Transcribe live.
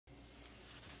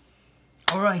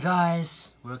Alright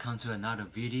guys, welcome to another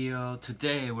video.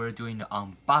 Today we're doing the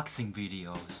unboxing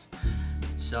videos.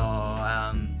 So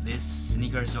this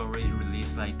sneakers already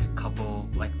released like a couple,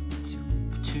 like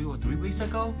two or 3 weeks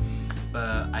ago,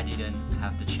 but I didn't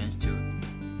have the chance to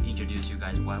introduce you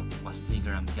guys what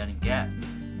sneaker I'm gonna get.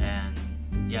 And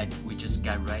yeah, we just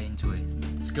got right into it.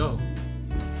 Let's go.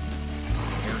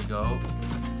 Here we go.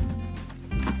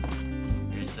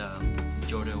 Here's a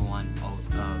Jordan 1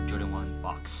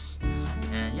 box.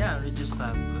 And yeah, let's just look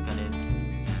at it.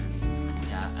 And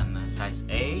yeah, I'm a size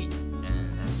 8,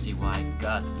 and let's see what I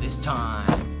got this time.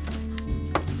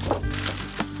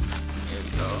 Here we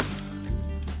go.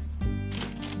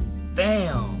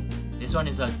 Bam! This one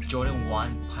is a Jordan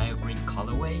 1 Pine Green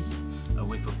colorways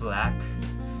with a black,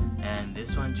 and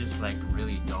this one just like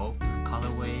really dope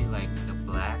colorway, like the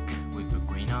black with the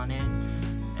green on it,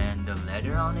 and the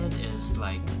leather on it is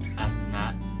like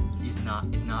is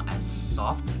not as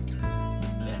soft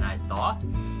than I thought,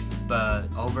 but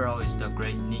overall it's the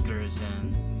great sneakers.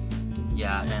 And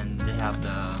yeah, and they have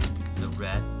the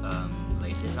red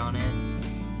laces on it,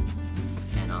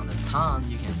 and on the tongue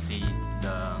you can see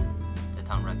the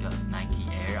tongue like a Nike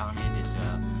Air on it is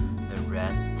the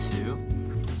red too.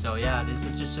 So yeah, this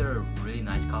is just a really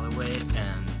nice colorway,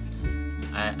 and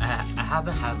I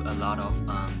haven't had a lot of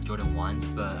Jordan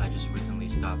 1s, but I just recently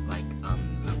stopped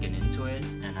looking into it,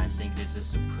 and I think this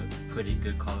is a pretty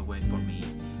good colorway for me,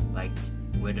 like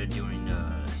whether during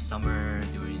the summer,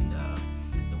 during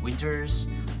the winters.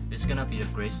 It's gonna be a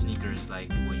great sneakers, like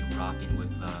when you rock it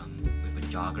with the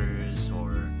joggers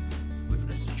or with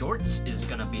the shorts. It's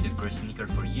gonna be the great sneaker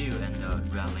for you, and the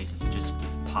red laces just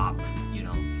pop, you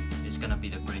know. It's gonna be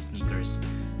the great sneakers.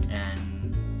 And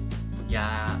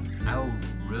yeah, I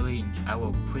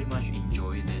will pretty much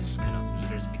enjoy this kind of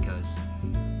sneakers because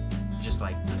just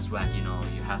like the swag, you know,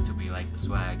 you have to be like the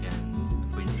swag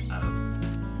and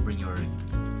bring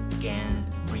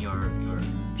your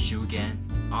shoe gang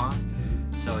on.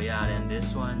 So yeah, then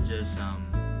this one just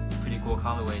pretty cool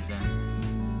colorways,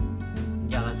 and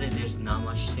yeah, let's say there's not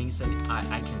much things that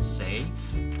I can say,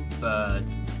 but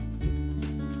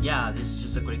yeah, this is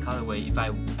just a great colorway. If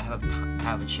I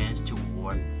have a chance to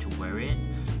wear it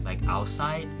like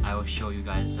outside, I will show you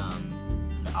guys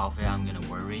the outfit I'm gonna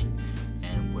wear it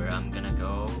and where I'm gonna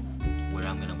go, where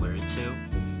I'm gonna wear it to.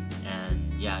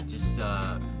 And yeah, just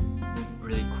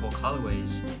really cool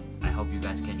colorways. I hope you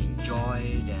guys can enjoy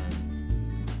it,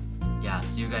 and yeah,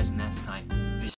 see you guys next time.